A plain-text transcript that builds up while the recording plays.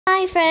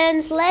Hi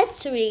friends,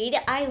 let's read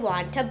I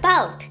Want a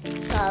Boat.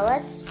 So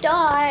let's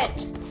start.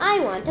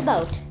 I want a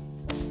boat.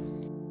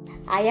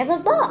 I have a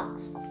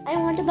box. I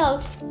want a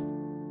boat.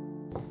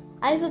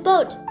 I have a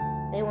boat.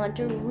 I want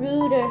a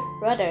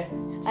rudder.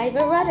 I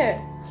have a rudder.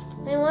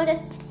 I want a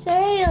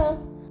sail.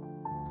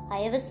 I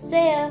have a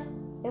sail.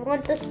 I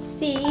want the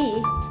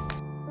sea.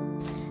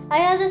 I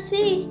have the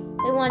sea.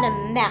 I want a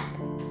map.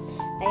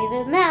 I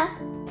have a map.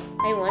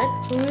 I want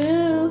a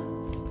crew.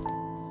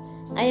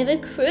 I have a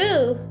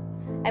crew.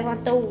 I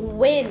want the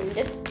wind.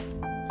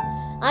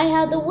 I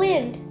have the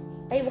wind.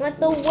 I want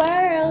the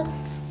world.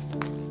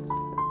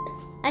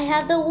 I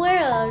have the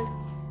world.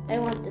 I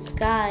want the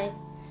sky.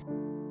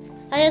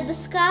 I have the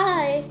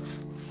sky.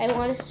 I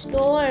want a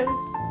storm.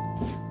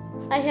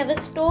 I have a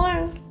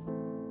storm.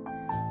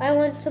 I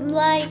want some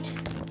light.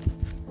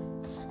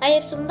 I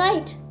have some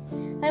light.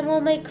 I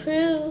want my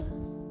crew.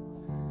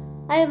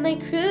 I have my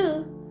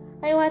crew.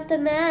 I want the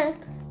map.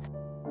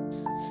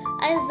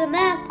 I have the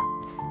map.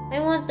 I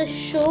want the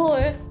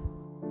shore.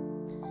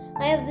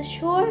 I have the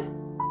shore.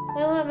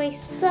 I want my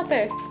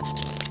supper.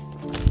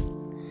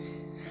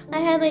 I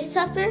have my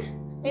supper.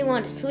 I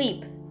want to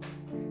sleep.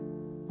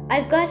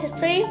 I've got to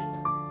sleep.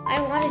 I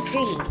want to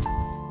dream.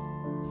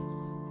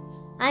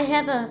 I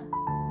have a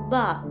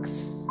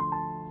box.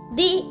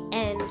 The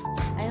end.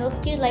 I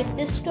hope you like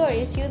this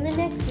story. See you in the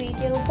next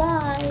video.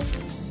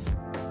 Bye.